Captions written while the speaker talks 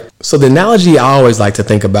So the analogy I always like to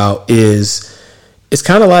think about is it's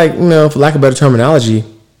kind of like, for lack of better terminology,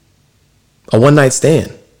 a one-night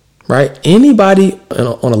stand, right? Anybody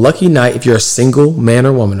on a lucky night, if you're a single man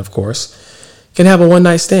or woman, of course, can have a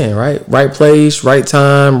one-night stand, right? Right place, right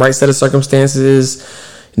time, right set of circumstances.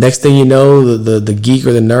 Next thing you know, the geek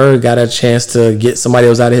or the nerd got a chance to get somebody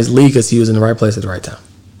else out of his league because he was in the right place at the right time,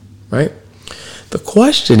 right? The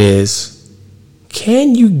question is,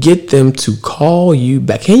 can you get them to call you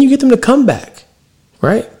back? Can you get them to come back,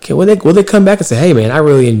 right? Will they come back and say, hey, man, I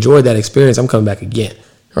really enjoyed that experience. I'm coming back again,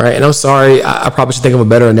 right? And I'm sorry, I probably should think of a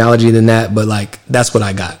better analogy than that, but that's what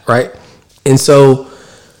I got, right? And so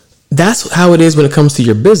that's how it is when it comes to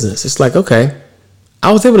your business. It's like, okay,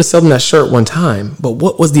 I was able to sell them that shirt one time, but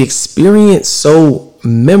what was the experience so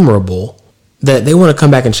memorable that they want to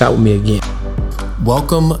come back and shop with me again?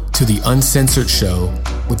 Welcome to the Uncensored Show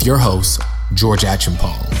with your host, George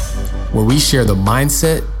Achenpaul, where we share the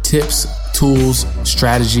mindset, tips, tools,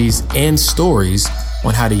 strategies, and stories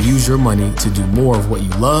on how to use your money to do more of what you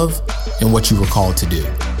love and what you were called to do.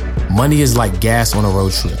 Money is like gas on a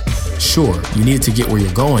road trip. Sure, you need it to get where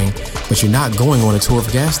you're going, but you're not going on a tour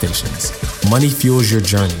of gas stations. Money fuels your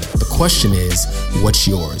journey. The question is, what's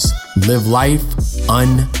yours? Live life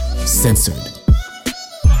uncensored.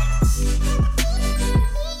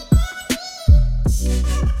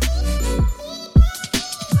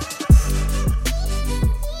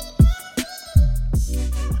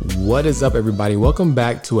 What is up, everybody? Welcome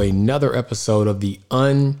back to another episode of the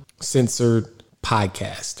Uncensored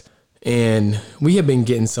Podcast. And we have been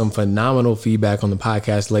getting some phenomenal feedback on the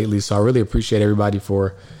podcast lately. So I really appreciate everybody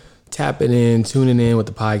for tapping in, tuning in with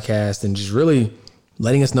the podcast, and just really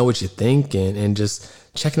letting us know what you think and just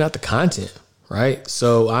checking out the content, right?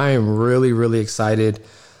 So I am really, really excited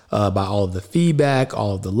about all of the feedback,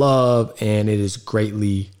 all of the love, and it is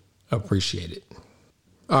greatly appreciated.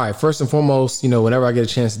 All right, first and foremost, whenever I get a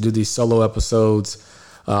chance to do these solo episodes,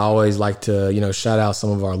 I always like to, shout out some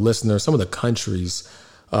of our listeners, some of the countries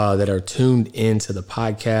that are tuned into the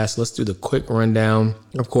podcast. Let's do the quick rundown.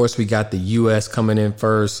 Of course, we got the U.S. coming in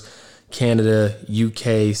first, Canada,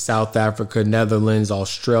 UK, South Africa, Netherlands,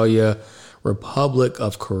 Australia, Republic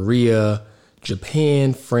of Korea,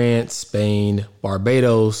 Japan, France, Spain,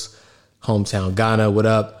 Barbados, hometown Ghana, what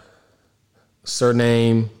up?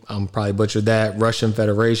 Surname, I'm probably butchered that, Russian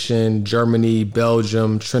Federation, Germany,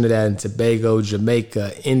 Belgium, Trinidad and Tobago,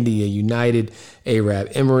 Jamaica, India, United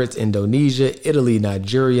Arab Emirates, Indonesia, Italy,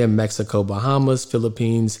 Nigeria, Mexico, Bahamas,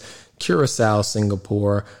 Philippines, Curacao,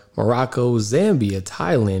 Singapore, Morocco, Zambia,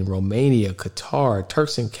 Thailand, Romania, Qatar,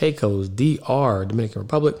 Turks and Caicos, DR, Dominican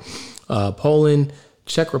Republic, Poland,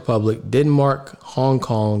 Czech Republic, Denmark, Hong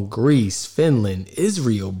Kong, Greece, Finland,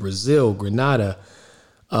 Israel, Brazil, Grenada,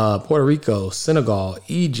 Puerto Rico, Senegal,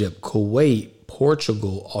 Egypt, Kuwait,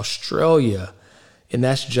 Portugal, Australia. And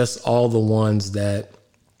that's just all the ones that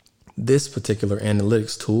this particular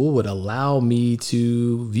analytics tool would allow me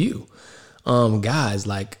to view. Guys,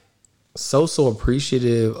 so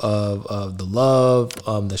appreciative of the love,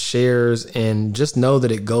 the shares, and just know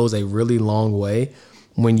that it goes a really long way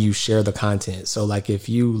when you share the content. So if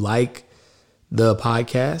you like the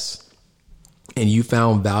podcast and you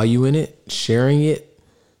found value in it, sharing it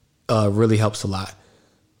really helps a lot.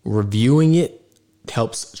 Reviewing it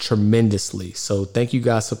helps tremendously. So thank you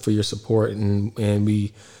guys for your support. And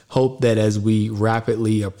we hope that as we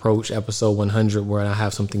rapidly approach episode 100, where I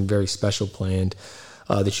have something very special planned,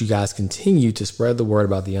 that you guys continue to spread the word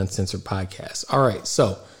about the Uncensored Podcast. All right.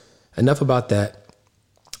 So enough about that.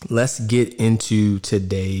 Let's get into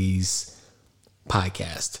today's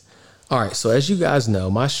podcast. All right. So as you guys know,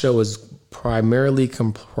 my show is primarily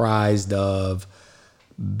comprised of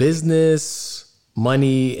business,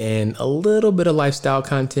 money, and a little bit of lifestyle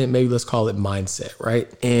content. Maybe let's call it mindset,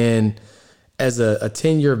 right? And as a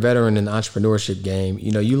 10-year veteran in the entrepreneurship game,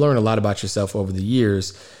 you learn a lot about yourself over the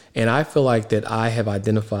years. And I feel like that I have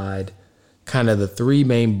identified kind of the three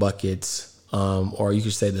main buckets, or you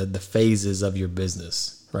could say the phases of your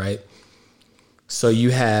business, right? So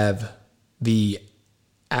you have the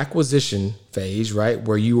acquisition phase, right?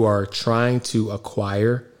 Where you are trying to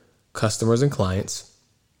acquire customers and clients.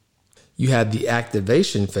 You have the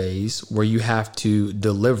activation phase where you have to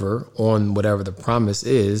deliver on whatever the promise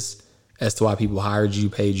is as to why people hired you,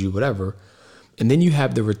 paid you, whatever. And then you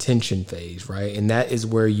have the retention phase, right? And that is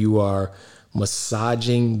where you are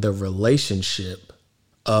massaging the relationship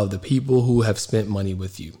of the people who have spent money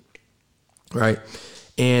with you, right?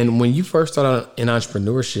 And when you first start out in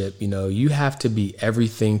entrepreneurship, you have to be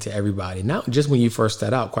everything to everybody. Not just when you first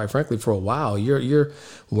start out, quite frankly, for a while, you're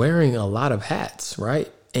wearing a lot of hats, right?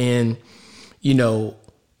 And,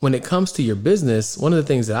 when it comes to your business, one of the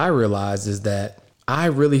things that I realized is that I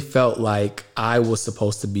really felt like I was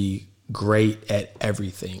supposed to be great at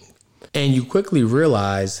everything. And you quickly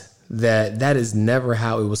realize that that is never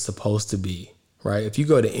how it was supposed to be, right? If you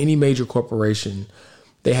go to any major corporation,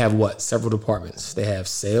 they have several departments. They have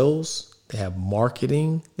sales, they have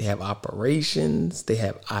marketing, they have operations, they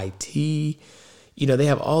have IT. They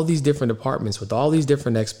have all these different departments with all these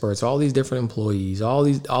different experts, all these different employees, all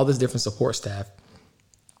this different support staff.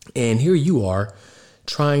 And here you are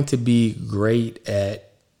trying to be great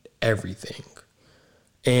at everything.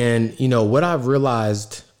 And, what I've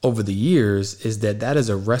realized over the years is that is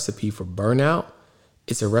a recipe for burnout.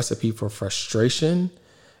 It's a recipe for frustration.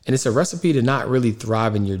 And it's a recipe to not really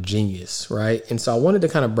thrive in your genius, right? And so I wanted to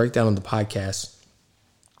kind of break down on the podcast,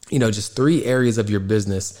 just 3 areas of your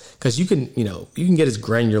business, because you can get as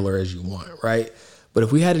granular as you want, right? But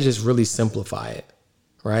if we had to just really simplify it,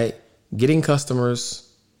 right? Getting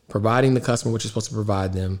customers, providing the customer what you're supposed to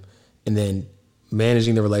provide them, and then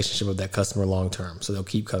managing the relationship of that customer long term so they'll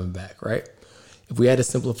keep coming back, right? If we had to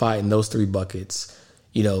simplify it in those 3 buckets,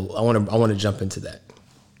 I want to jump into that.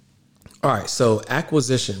 All right, so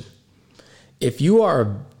acquisition. If you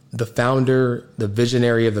are the founder, the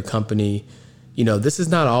visionary of the company, this is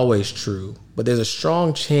not always true, but there's a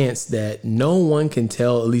strong chance that no one can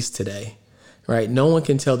tell, at least today, right? No one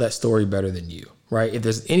can tell that story better than you, right? If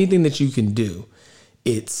there's anything that you can do,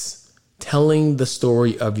 it's telling the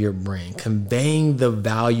story of your brand, conveying the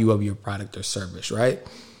value of your product or service, right?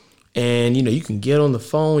 And, you can get on the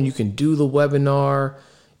phone, you can do the webinar,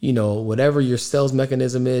 whatever your sales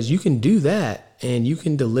mechanism is, you can do that and you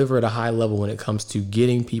can deliver at a high level when it comes to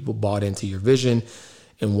getting people bought into your vision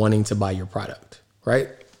and wanting to buy your product, right?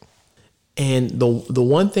 And the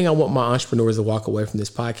one thing I want my entrepreneurs to walk away from this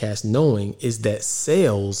podcast knowing is that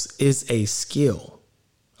sales is a skill,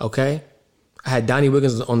 okay? I had Donnie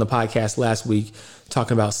Wiggins on the podcast last week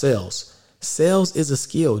talking about sales. Sales is a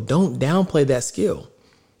skill. Don't downplay that skill.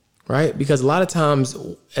 Right? Because a lot of times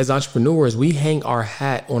as entrepreneurs, we hang our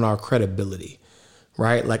hat on our credibility,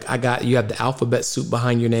 right? Like you have the alphabet soup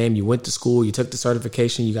behind your name. You went to school, you took the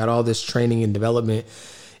certification, you got all this training and development,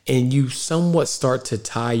 and you somewhat start to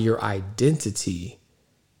tie your identity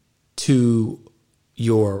to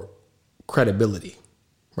your credibility,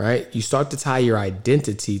 right? You start to tie your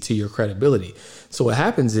identity to your credibility. So what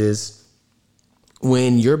happens is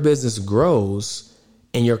when your business grows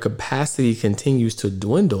and your capacity continues to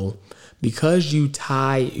dwindle, because you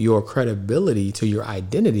tie your credibility to your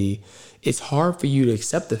identity, it's hard for you to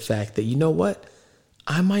accept the fact that,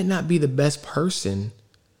 I might not be the best person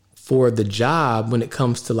for the job when it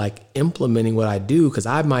comes to implementing what I do, because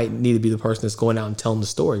I might need to be the person that's going out and telling the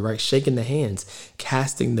story, right? Shaking the hands,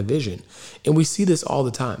 casting the vision. And we see this all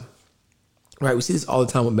the time, right? We see this all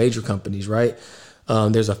the time with major companies, right?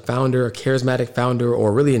 There's a founder, a charismatic founder, or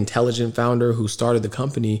a really intelligent founder who started the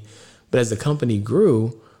company. But as the company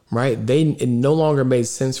grew, right, it no longer made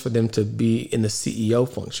sense for them to be in the CEO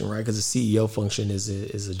function, right? Because the CEO function is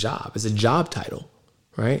a job. It's a job title,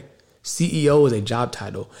 right? CEO is a job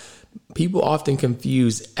title. People often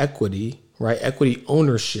confuse equity, right? Equity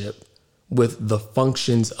ownership with the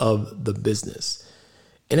functions of the business.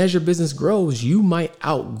 And as your business grows, you might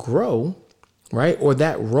outgrow, right? Or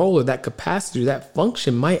that role or that capacity or that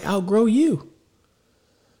function might outgrow you,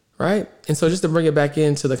 right? And so just to bring it back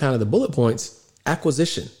into the kind of the bullet points,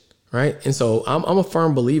 acquisition, right? And so I'm a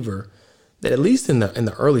firm believer that at least in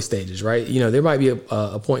the early stages, right? There might be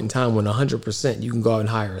a point in time when 100% you can go out and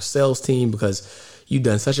hire a sales team because you've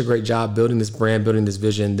done such a great job building this brand, building this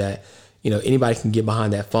vision that, anybody can get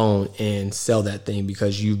behind that phone and sell that thing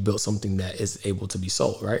because you've built something that is able to be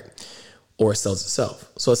sold, right? Or it sells itself.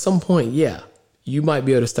 So at some point, you might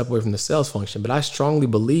be able to step away from the sales function, but I strongly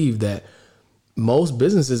believe that most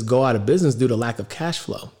businesses go out of business due to lack of cash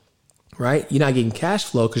flow, right? You're not getting cash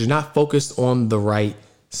flow because you're not focused on the right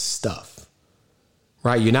stuff,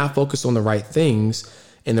 right? You're not focused on the right things,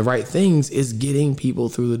 and the right things is getting people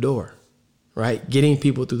through the door, right? Getting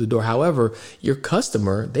people through the door. However, your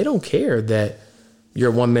customer, they don't care that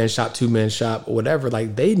you're a one-man shop, two-man shop, or whatever.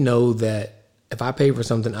 They know that if I pay for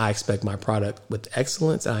something, I expect my product with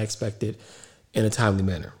excellence, and I expect it in a timely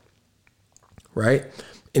manner, right?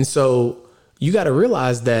 And so you got to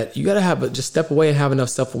realize that you got to just step away and have enough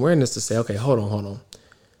self-awareness to say, okay, hold on.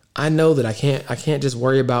 I know that I can't just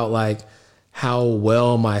worry about how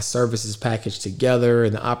well my service is packaged together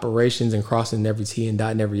and the operations and crossing every T and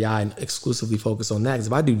dotting every I and exclusively focus on that. Because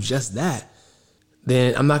if I do just that,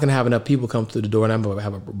 then I'm not going to have enough people come through the door, and I'm going to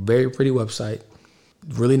have a very pretty website,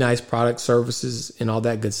 really nice product, services, and all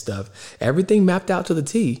that good stuff. Everything mapped out to the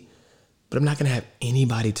T. But I'm not going to have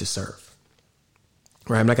anybody to serve,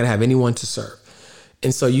 right? I'm not going to have anyone to serve.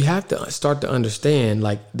 And so you have to start to understand,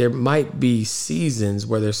 like, there might be seasons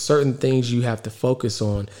where there's certain things you have to focus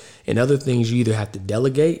on and other things you either have to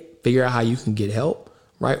delegate, figure out how you can get help,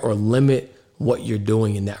 right? Or limit what you're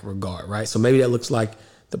doing in that regard, right? So maybe that looks like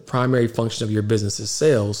the primary function of your business is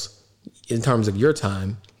sales in terms of your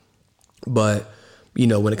time. But,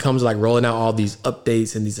 when it comes to like rolling out all these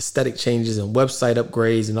updates and these aesthetic changes and website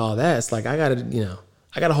upgrades and all that, it's like, I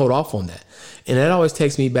gotta hold off on that. And that always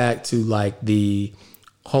takes me back to like the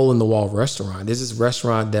hole in the wall restaurant. There's this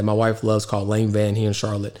restaurant that my wife loves called Lane Van here in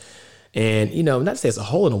Charlotte. And, not to say it's a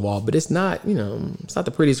hole in the wall, but it's not, it's not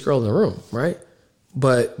the prettiest girl in the room, right?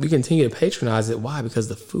 But we continue to patronize it. Why? Because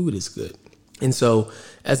the food is good. And so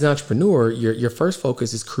as an entrepreneur, your first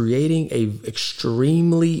focus is creating a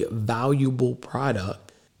extremely valuable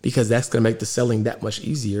product, because that's going to make the selling that much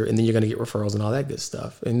easier. And then you're going to get referrals and all that good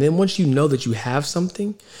stuff. And then once you know that you have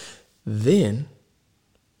something, then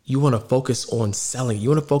you want to focus on selling. You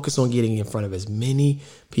want to focus on getting in front of as many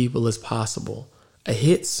people as possible. A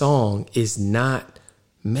hit song is not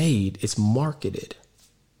made, it's marketed.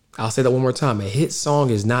 I'll say that one more time. A hit song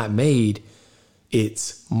is not made,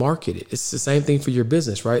 it's marketed. It's the same thing for your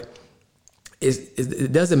business, right?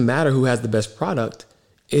 It doesn't matter who has the best product.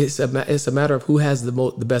 It's a matter of who has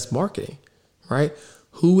the best marketing, right?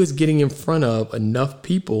 Who is getting in front of enough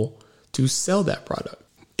people to sell that product.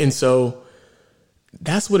 And so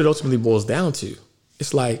that's what it ultimately boils down to.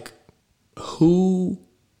 It's like, who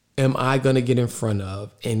am I going to get in front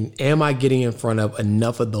of? And am I getting in front of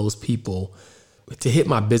enough of those people to hit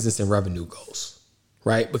my business and revenue goals,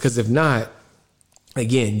 right? Because if not,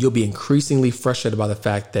 again, you'll be increasingly frustrated by the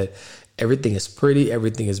fact that everything is pretty,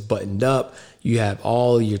 everything is buttoned up, you have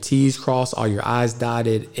all your T's crossed, all your I's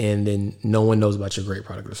dotted, and then no one knows about your great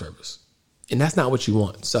product or service. And that's not what you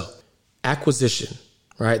want. So acquisition,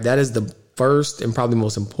 right? That is the first and probably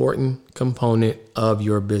most important component of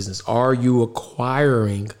your business. Are you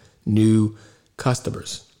acquiring new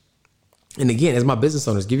customers? And again, as my business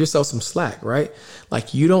owners, give yourself some slack, right?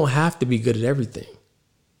 Like, you don't have to be good at everything,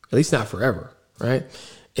 at least not forever, right?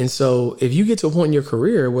 And so if you get to a point in your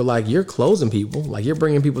career where like you're closing people, like you're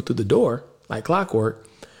bringing people through the door like clockwork,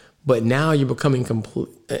 but now you're becoming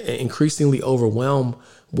increasingly overwhelmed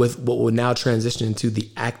with what will now transition into the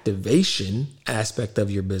activation aspect of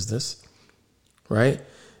your business, right?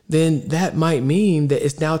 Then that might mean that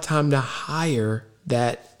it's now time to hire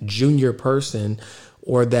that junior person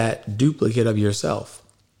or that duplicate of yourself.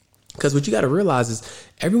 Because what you got to realize is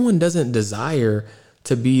everyone doesn't desire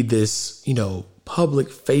to be this,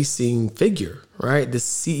 public facing figure, right? This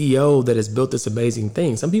CEO that has built this amazing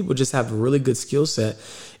thing. Some people just have a really good skill set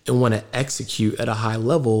and want to execute at a high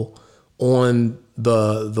level on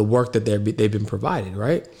the work that they've been provided,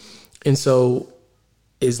 right? And so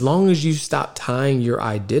as long as you stop tying your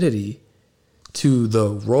identity to the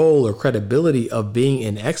role or credibility of being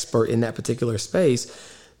an expert in that particular space,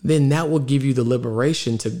 then that will give you the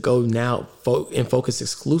liberation to go now and focus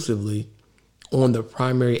exclusively on the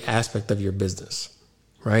primary aspect of your business,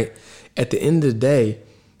 right? At the end of the day,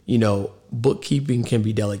 bookkeeping can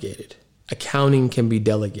be delegated. Accounting can be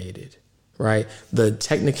delegated, right? The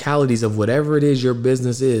technicalities of whatever it is your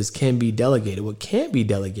business is can be delegated. What can't be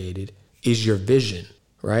delegated is your vision,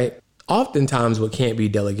 right? Oftentimes what can't be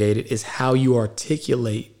delegated is how you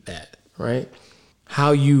articulate that, right?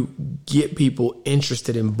 How you get people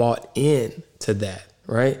interested and bought in to that,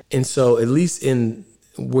 right? And so at least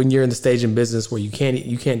when you're in the stage in business where you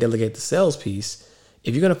can't delegate the sales piece,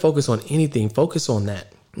 if you're going to focus on anything, focus on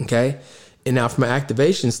that. Okay. And now from an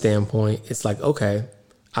activation standpoint, it's like, okay,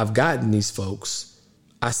 I've gotten these folks.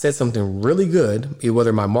 I said something really good,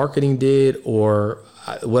 whether my marketing did or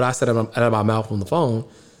what I said out of my mouth on the phone,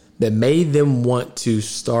 that made them want to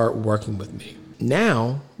start working with me.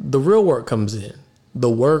 Now the real work comes in, the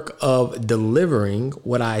work of delivering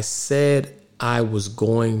what I said I was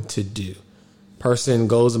going to do. Person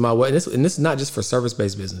goes to my website, and this is not just for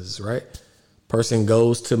service-based businesses, right? Person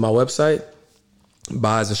goes to my website,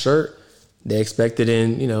 buys a shirt. They expect it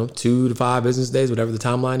in, 2 to 5 business days, whatever the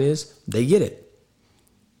timeline is. They get it.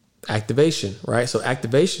 Activation, right? So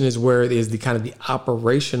activation is where it is the kind of the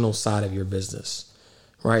operational side of your business,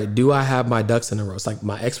 right? Do I have my ducks in a row? It's like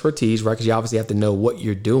my expertise, right? Because you obviously have to know what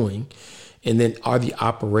you're doing, and then are the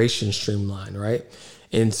operations streamlined, right?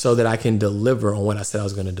 And so that I can deliver on what I said I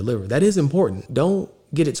was going to deliver. That is important. Don't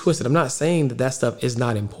get it twisted. I'm not saying that stuff is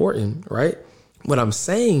not important, right? What I'm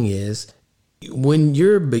saying is when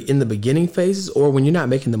you're in the beginning phases or when you're not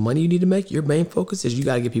making the money you need to make, your main focus is you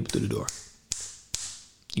got to get people through the door.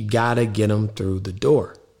 You got to get them through the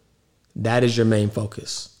door. That is your main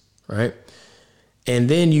focus, right? And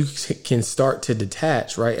then you can start to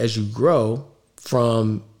detach, right, as you grow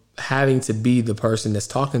from having to be the person that's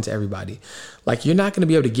talking to everybody. Like, you're not going to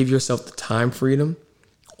be able to give yourself the time freedom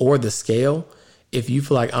or the scale if you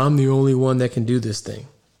feel like I'm the only one that can do this thing,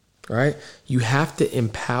 right? You have to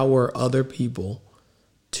empower other people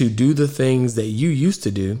to do the things that you used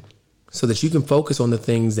to do so that you can focus on the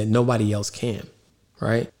things that nobody else can,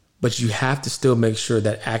 right? But you have to still make sure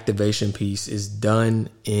that activation piece is done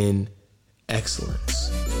in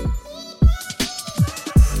excellence.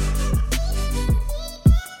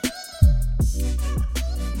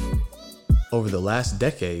 Over the last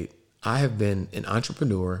decade, I have been an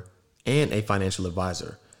entrepreneur and a financial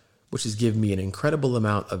advisor, which has given me an incredible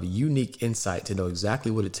amount of unique insight to know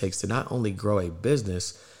exactly what it takes to not only grow a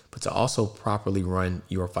business, but to also properly run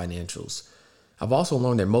your financials. I've also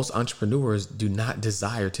learned that most entrepreneurs do not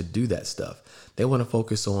desire to do that stuff. They want to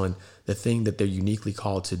focus on the thing that they're uniquely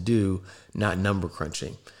called to do, not number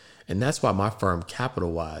crunching. And that's why my firm,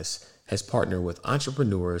 Capital Wise, has partnered with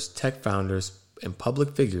entrepreneurs, tech founders, and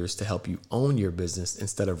public figures to help you own your business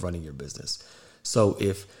instead of running your business. So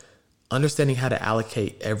if understanding how to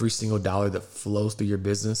allocate every single dollar that flows through your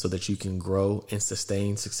business so that you can grow and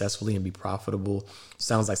sustain successfully and be profitable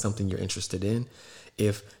sounds like something you're interested in,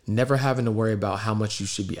 if never having to worry about how much you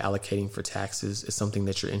should be allocating for taxes is something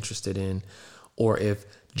that you're interested in, or if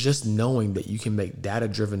just knowing that you can make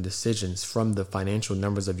data-driven decisions from the financial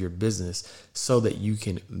numbers of your business so that you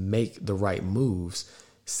can make the right moves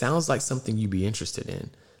sounds like something you'd be interested in,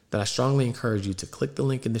 then I strongly encourage you to click the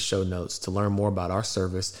link in the show notes to learn more about our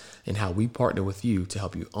service and how we partner with you to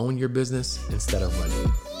help you own your business instead of running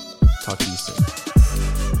it. Talk to you soon.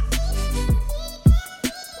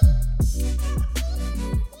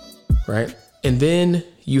 Right? And then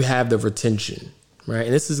you have the retention, right?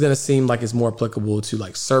 And this is going to seem like it's more applicable to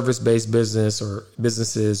like service-based business or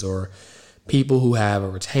businesses or people who have a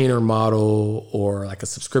retainer model or like a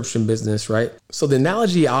subscription business, right? So the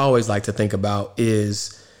analogy I always like to think about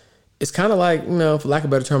is it's kind of like, for lack of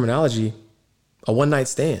better terminology, a one-night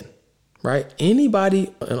stand, right?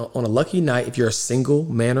 Anybody on a lucky night, if you're a single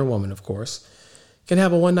man or woman, of course, can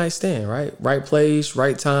have a one-night stand, right? Right place,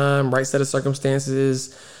 right time, right set of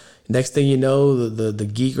circumstances. Next thing you know, the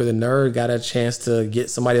geek or the nerd got a chance to get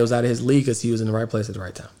somebody else out of his league because he was in the right place at the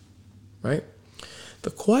right time, right? The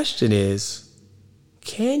question is,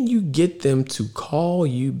 can you get them to call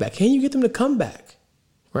you back? Can you get them to come back,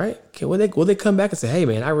 right? Will they come back and say, hey,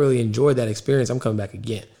 man, I really enjoyed that experience. I'm coming back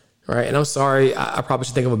again, right? And I'm sorry, I probably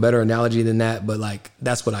should think of a better analogy than that, but like,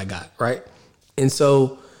 that's what I got, right? And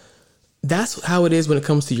so that's how it is when it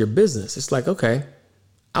comes to your business. It's like, okay,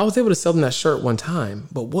 I was able to sell them that shirt one time,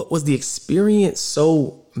 but what was the experience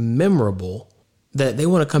so memorable that they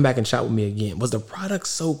want to come back and shop with me again? Was the product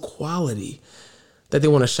so quality that they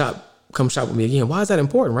want to come shop with me again? Why is that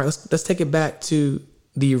important, right? Let's take it back to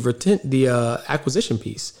the acquisition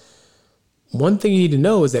piece. One thing you need to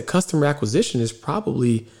know is that customer acquisition is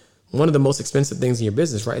probably one of the most expensive things in your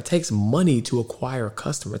business, right? It takes money to acquire a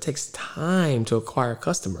customer. It takes time to acquire a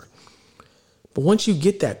customer. But once you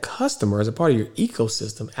get that customer as a part of your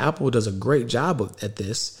ecosystem, Apple does a great job at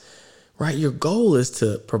this, right? Your goal is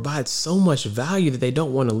to provide so much value that they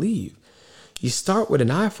don't want to leave. You start with an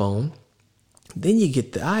iPhone, then you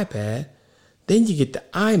get the iPad, then you get the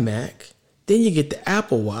iMac, then you get the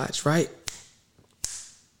Apple Watch, right?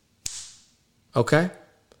 Okay.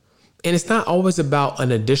 And it's not always about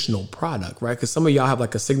an additional product, right? Because some of y'all have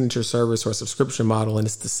like a signature service or a subscription model and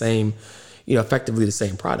it's the same, effectively the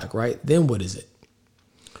same product, right? Then what is it?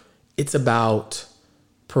 It's about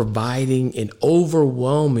providing and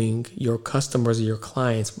overwhelming your customers or your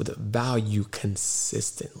clients with value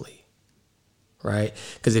consistently, right?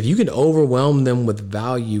 Because if you can overwhelm them with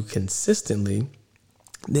value consistently,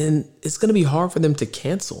 then it's going to be hard for them to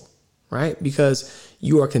cancel, right? Because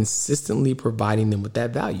you are consistently providing them with that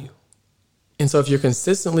value. And so if you're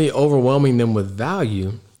consistently overwhelming them with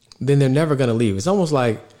value, then they're never going to leave. It's almost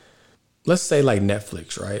like, let's say like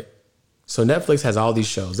Netflix, right? So Netflix has all these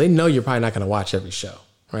shows. They know you're probably not going to watch every show,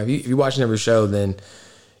 right? If you're watching every show, then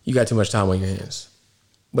you got too much time on your hands.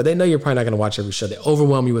 But they know you're probably not going to watch every show. They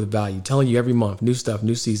overwhelm you with value, telling you every month, new stuff,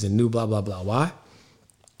 new season, new blah, blah, blah. Why?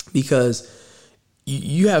 Because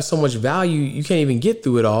you have so much value, you can't even get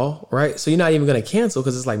through it all, right? So you're not even going to cancel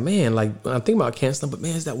because it's like, man, like I'm thinking about canceling, but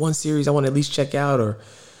man, it's that one series I want to at least check out, or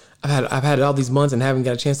I've had it all these months and haven't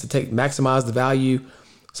got a chance to maximize the value.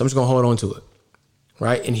 So I'm just going to hold on to it,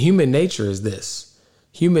 right? And human nature is this.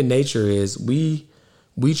 Human nature is we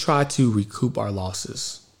try to recoup our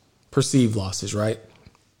losses, perceived losses, right?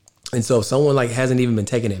 And so if someone like hasn't even been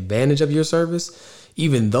taking advantage of your service,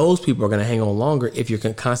 even those people are going to hang on longer if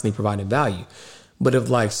you're constantly providing value. But if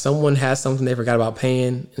like someone has something they forgot about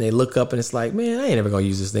paying and they look up and it's like, man, I ain't never gonna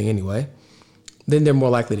use this thing anyway, then they're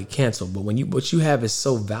more likely to cancel. But when what you have is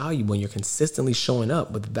so valuable and you're consistently showing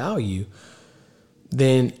up with value,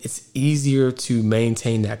 then it's easier to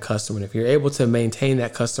maintain that customer. And if you're able to maintain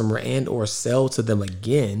that customer and or sell to them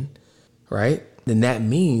again, right, then that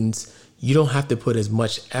means you don't have to put as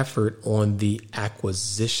much effort on the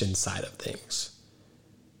acquisition side of things,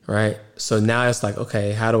 right? So now it's like,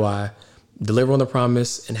 okay, how do I deliver on the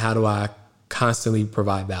promise and how do I constantly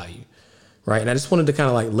provide value, right? And I just wanted to kind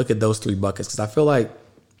of like look at those three buckets because I feel like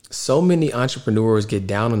so many entrepreneurs get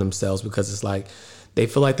down on themselves because it's like they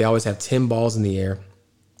feel like they always have 10 balls in the air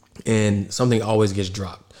and something always gets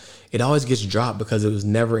dropped. It always gets dropped because it was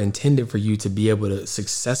never intended for you to be able to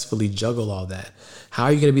successfully juggle all that. How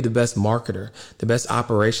are you going to be the best marketer, the best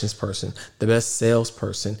operations person, the best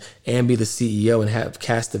salesperson, and be the CEO and have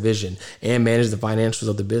cast the vision and manage the financials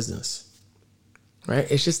of the business? Right?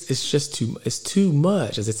 It's too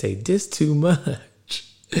much. As I say, this too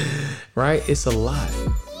much. Right? It's a lot.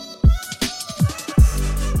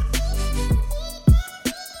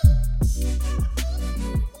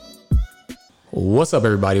 What's up,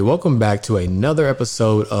 everybody? Welcome back to another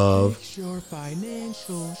episode of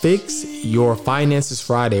Fix Your Finances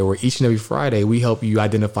Friday, where each and every Friday we help you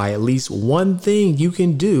identify at least one thing you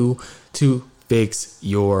can do to fix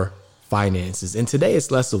your finances. And today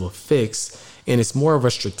it's less of a fix and it's more of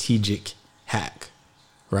a strategic hack,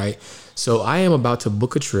 right? So I am about to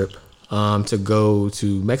book a trip to go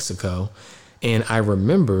to Mexico. And I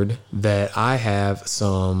remembered that I have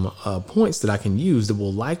some points that I can use that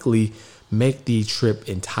will likely make the trip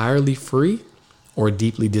entirely free or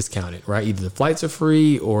deeply discounted, right? Either the flights are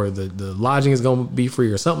free or the lodging is going to be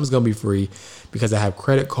free or something's going to be free because I have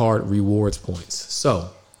credit card rewards points.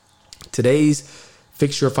 So today's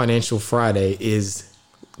Fix Your Financial Friday is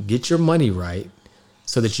get your money right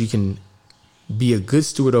so that you can be a good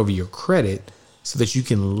steward over your credit so that you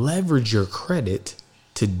can leverage your credit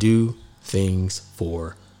to do things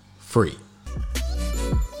for free.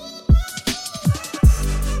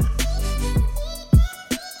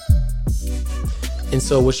 And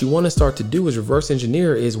so what you want to start to do is reverse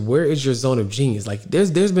engineer is where is your zone of genius? Like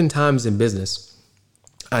there's been times in business,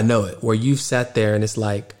 I know it, where you've sat there and it's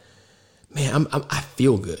like, man, I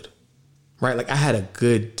feel good, right? Like I had a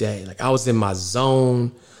good day. Like I was in my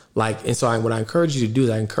zone. Like, and so what I encourage you to do is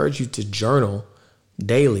I encourage you to journal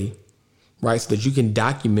daily, right? So that you can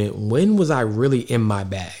document when was I really in my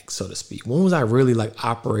bag, so to speak? When was I really like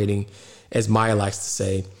operating, as Maya likes to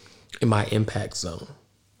say, in my impact zone?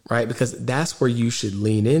 Right? Because that's where you should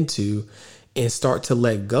lean into and start to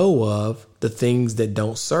let go of the things that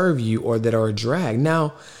don't serve you or that are a drag.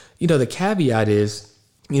 Now, the caveat is,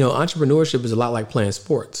 entrepreneurship is a lot like playing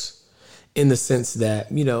sports in the sense that,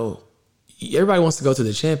 everybody wants to go to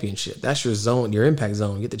the championship. That's your zone, your impact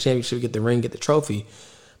zone. Get the championship, get the ring, get the trophy.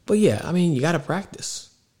 But yeah, you got to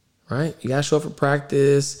practice, right? You got to show up for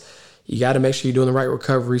practice. You got to make sure you're doing the right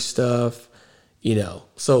recovery stuff.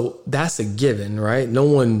 So that's a given, right? No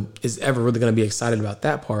one is ever really going to be excited about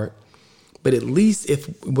that part. But at least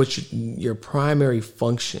if what your primary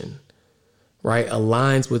function, right,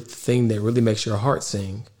 aligns with the thing that really makes your heart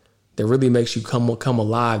sing, that really makes you come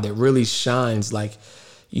alive, that really shines like,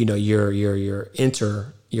 your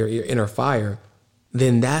inner fire,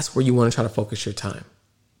 then that's where you want to try to focus your time,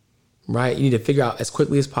 right? You need to figure out as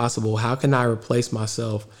quickly as possible, how can I replace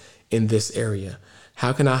myself in this area?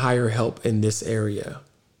 How can I hire help in this area,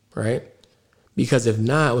 right? Because if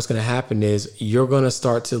not, what's going to happen is you're going to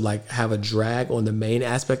start to like have a drag on the main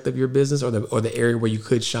aspect of your business or the area where you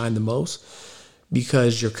could shine the most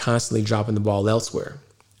because you're constantly dropping the ball elsewhere,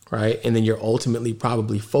 right? And then you're ultimately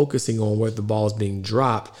probably focusing on where the ball is being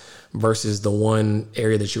dropped versus the one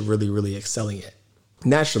area that you're really, really excelling at.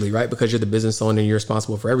 Naturally, right? Because you're the business owner and you're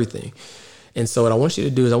responsible for everything. And so what I want you to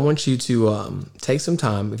do is I want you to take some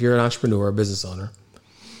time, if you're an entrepreneur or a business owner,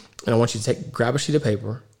 and I want you to grab a sheet of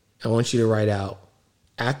paper. I want you to write out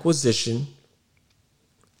acquisition,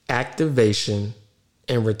 activation,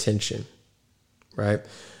 and retention, right?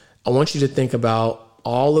 I want you to think about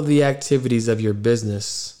all of the activities of your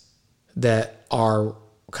business that are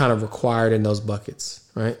kind of required in those buckets,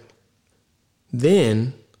 right?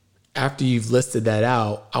 Then after you've listed that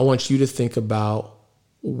out, I want you to think about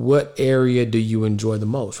what area do you enjoy the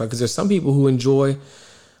most, right? Because there's some people who enjoy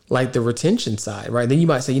like the retention side, right? Then you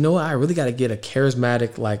might say, I really got to get a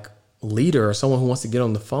charismatic like leader or someone who wants to get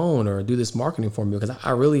on the phone or do this marketing for me because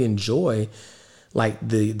I really enjoy like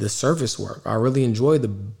the service work. I really enjoy the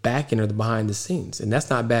back end or the behind the scenes. And that's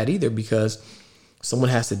not bad either because someone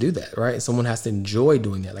has to do that, right? Someone has to enjoy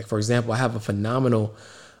doing that. Like, for example, I have a phenomenal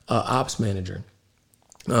ops manager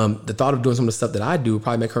The thought of doing some of the stuff that I do would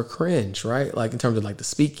probably make her cringe, right? Like in terms of like the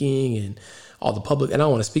speaking and all the public. And I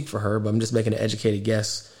don't want to speak for her, but I'm just making an educated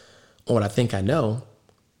guess on what I think I know.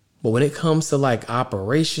 But when it comes to like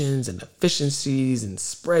operations and efficiencies and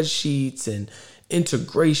spreadsheets and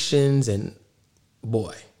integrations, and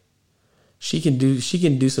boy, she can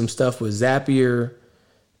do some stuff with Zapier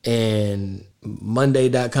and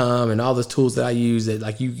Monday.com and all those tools that I use that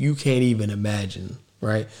like you can't even imagine,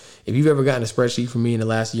 right? If you've ever gotten a spreadsheet from me in the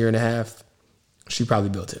last year and a half, she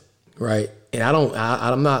probably built it, right? And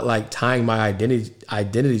I'm not like tying my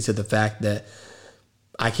identity to the fact that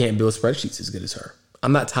I can't build spreadsheets as good as her.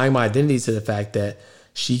 I'm not tying my identity to the fact that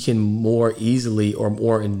she can more easily or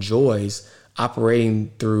more enjoys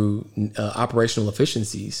operating through operational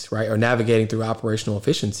efficiencies, right? Or navigating through operational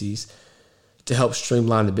efficiencies to help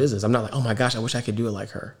streamline the business. I'm not like, oh my gosh, I wish I could do it like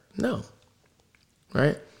her. No,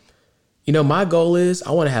 right? You know, my goal is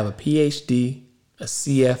I want to have a PhD, a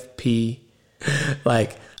CFP.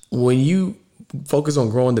 Like when you focus on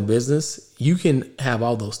growing the business, you can have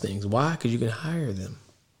all those things. Why? Because you can hire them,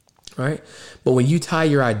 right? But when you tie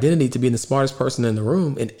your identity to being the smartest person in the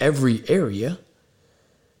room in every area,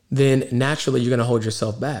 then naturally you're going to hold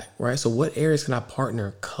yourself back, right? So what areas can I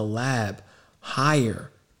partner, collab,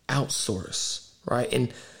 hire, outsource, right?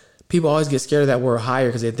 And people always get scared of that word hire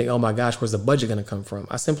because they think, oh my gosh, where's the budget going to come from?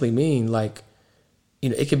 I simply mean like, you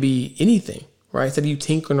know, it could be anything, right? Instead of you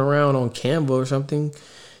tinkering around on Canva or something,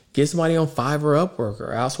 get somebody on Fiverr or Upwork or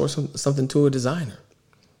outsource something to a designer.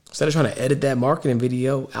 Instead of trying to edit that marketing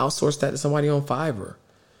video, outsource that to somebody on Fiverr.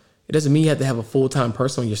 It doesn't mean you have to have a full-time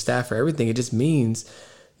person on your staff for everything. It just means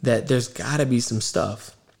that there's got to be some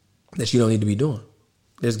stuff that you don't need to be doing.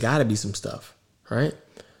 There's got to be some stuff, right?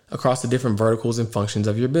 Across the different verticals and functions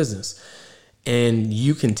of your business. And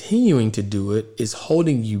you continuing to do it is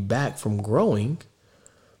holding you back from growing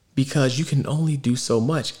because you can only do so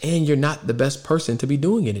much and you're not the best person to be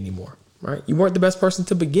doing it anymore, right? You weren't the best person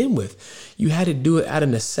to begin with. You had to do it out of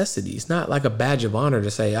necessity. It's not like a badge of honor to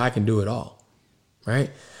say, I can do it all, right?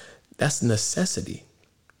 That's necessity.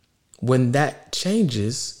 When that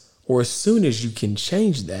changes, or as soon as you can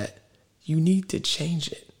change that, you need to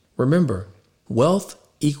change it. Remember, wealth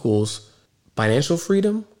equals financial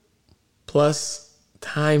freedom plus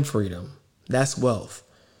time freedom. That's wealth,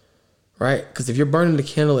 right? Because if you're burning the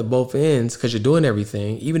candle at both ends because you're doing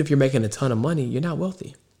everything, even if you're making a ton of money, you're not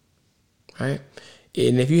wealthy, right?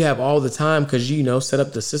 And if you have all the time because you set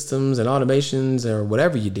up the systems and automations or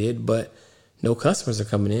whatever you did, but no customers are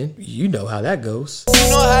coming in, you know how that goes. You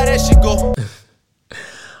know how that shit go.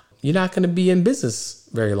 You're not going to be in business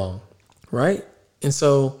very long, right? And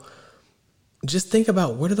so just think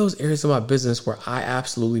about what are those areas of my business where I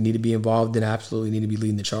absolutely need to be involved and absolutely need to be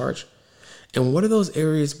leading the charge? And what are those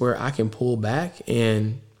areas where I can pull back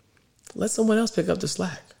and let someone else pick up the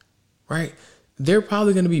slack, right? They're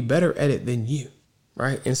probably going to be better at it than you,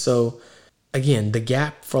 right? And so, again, the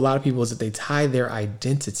gap for a lot of people is that they tie their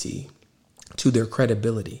identity to their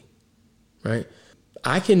credibility, right?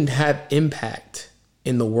 I can have impact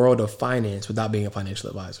in the world of finance without being a financial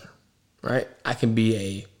advisor, right? I can be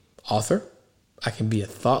a author. I can be a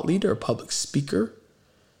thought leader, a public speaker,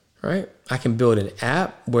 right? I can build an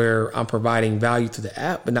app where I'm providing value to the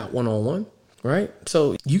app, but not one-on-one, right?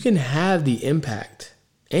 So you can have the impact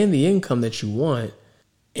and the income that you want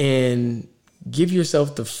and give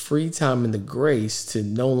yourself the free time and the grace to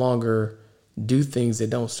no longer do things that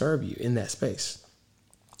don't serve you in that space,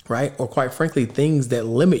 right? Or quite frankly, things that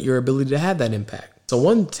limit your ability to have that impact. So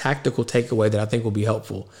one tactical takeaway that I think will be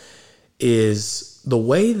helpful is the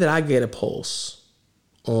way that I get a pulse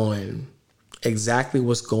on exactly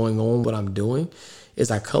what's going on, what I'm doing,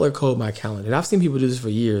 is I color code my calendar. And I've seen people do this for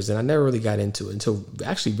years and I never really got into it until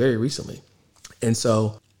actually very recently. And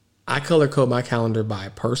so I color code my calendar by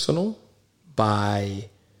personal, by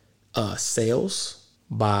sales,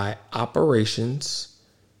 by operations,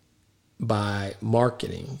 by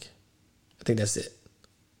marketing. I think that's it.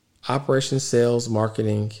 Operations, sales,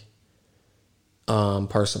 marketing,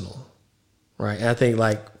 personal, right? And I think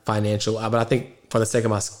like financial, but I think for the sake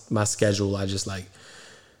of my schedule, I just like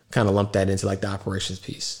kind of lump that into like the operations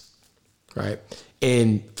piece, right?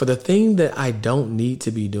 And for the thing that I don't need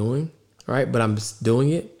to be doing, right, but I'm doing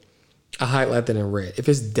it, I highlight that in red. If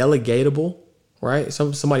it's delegatable, right,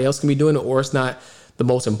 somebody else can be doing it, or it's not the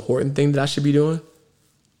most important thing that I should be doing,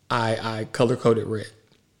 I color code it red.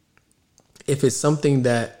 If it's something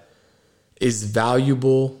that is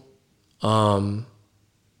valuable,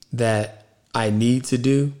 that I need to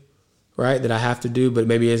do, right, that I have to do, but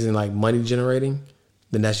maybe isn't like money generating,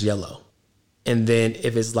 then that's yellow. And then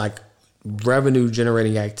if it's like revenue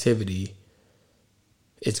generating activity,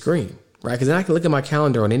 it's green, right? Because then I can look at my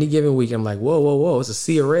calendar on any given week. I'm like, whoa, it's a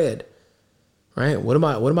sea of red, right? What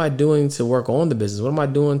am I doing to work on the business? What am I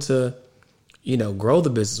doing to, grow the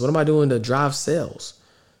business? What am I doing to drive sales,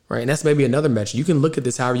 right? And that's maybe another metric. You can look at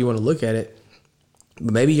this however you want to look at it.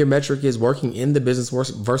 But maybe your metric is working in the business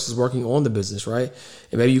versus working on the business, right?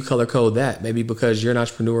 And maybe you color code that. Maybe because you're an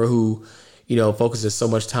entrepreneur who, focuses so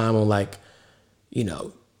much time on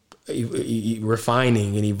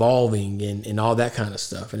refining and evolving and all that kind of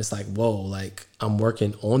stuff. And it's like, whoa, like I'm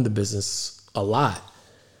working on the business a lot,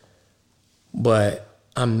 but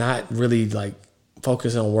I'm not really like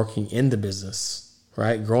focusing on working in the business,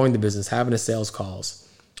 right? Growing the business, having the sales calls,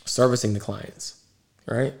 servicing the clients,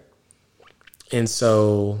 right? And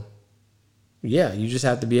so, yeah, you just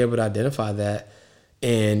have to be able to identify that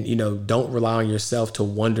and, don't rely on yourself to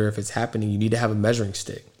wonder if it's happening. You need to have a measuring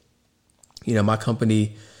stick. My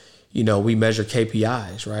company, we measure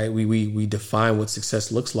KPIs, right? We define what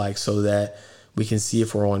success looks like so that we can see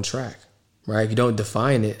if we're on track, right? If you don't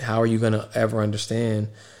define it, how are you going to ever understand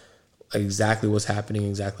exactly what's happening,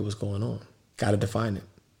 exactly what's going on? Got to define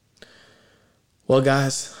it. Well,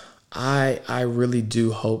 guys, I really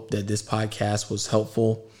do hope that this podcast was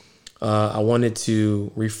helpful. I wanted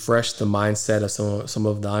to refresh the mindset of some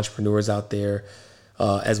of the entrepreneurs out there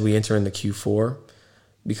as we enter into Q4,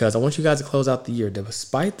 because I want you guys to close out the year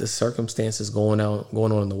despite the circumstances going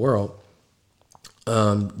on in the world.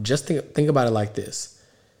 Just think about it like this: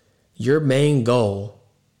 your main goal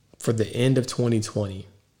for the end of 2020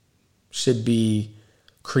 should be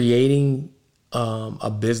creating a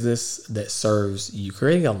business that serves you,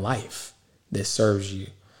 creating a life that serves you,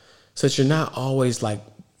 so that you're not always like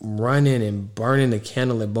running and burning the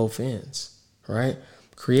candle at both ends, right?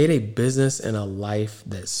 Create a business and a life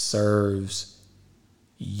that serves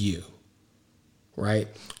you, right?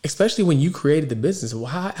 Especially when you created the business. Well,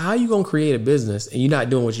 how are you going to create a business and you're not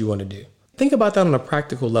doing what you want to do? Think about that on a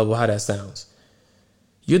practical level, how that sounds.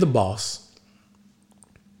 You're the boss,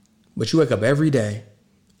 but you wake up every day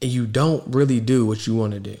and you don't really do what you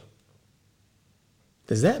want to do.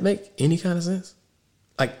 Does that make any kind of sense?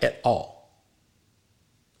 Like at all?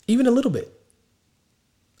 Even a little bit?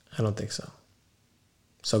 I don't think so.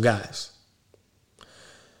 So guys,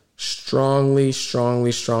 strongly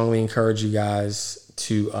encourage you guys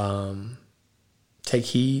to take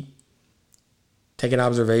heed, take an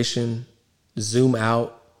observation, zoom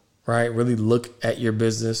out, right? Really look at your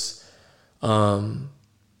business. I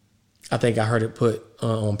think I heard it put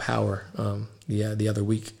on Power the other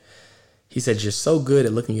week. He said, you're so good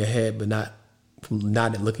at looking ahead, but not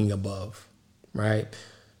at looking above, right?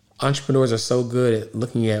 Entrepreneurs are so good at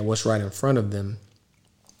looking at what's right in front of them,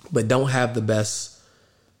 but don't have the best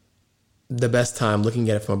time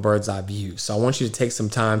looking at it from a bird's eye view. So I want you to take some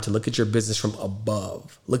time to look at your business from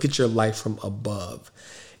above, look at your life from above,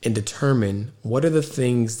 and determine what are the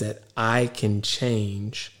things that I can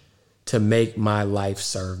change to make my life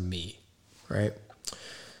serve me, right?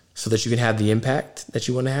 So that you can have the impact that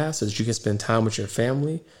you want to have, so that you can spend time with your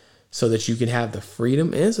family, so that you can have the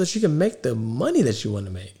freedom, and so that you can make the money that you want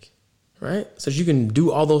to make, right? So that you can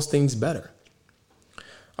do all those things better.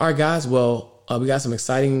 All right, guys. Well, we got some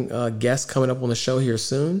exciting guests coming up on the show here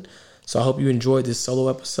soon. So I hope you enjoyed this solo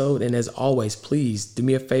episode. And as always, please do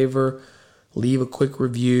me a favor, leave a quick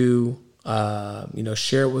review,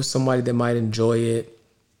 share it with somebody that might enjoy it.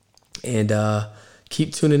 And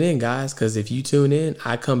keep tuning in, guys, because if you tune in,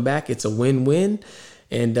 I come back. It's a win-win.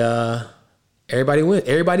 And everybody wins.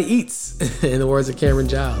 Everybody eats, in the words of Cameron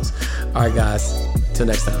Giles. All right, guys. Till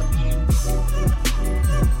next time.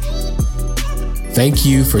 Thank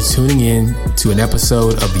you for tuning in to an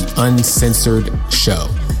episode of the Uncensored Show.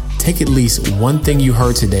 Take at least one thing you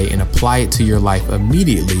heard today and apply it to your life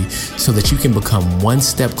immediately so that you can become one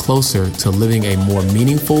step closer to living a more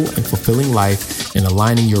meaningful and fulfilling life and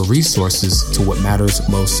aligning your resources to what matters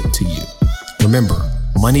most to you. Remember,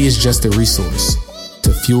 money is just a resource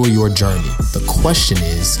to fuel your journey. The question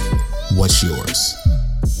is, what's yours?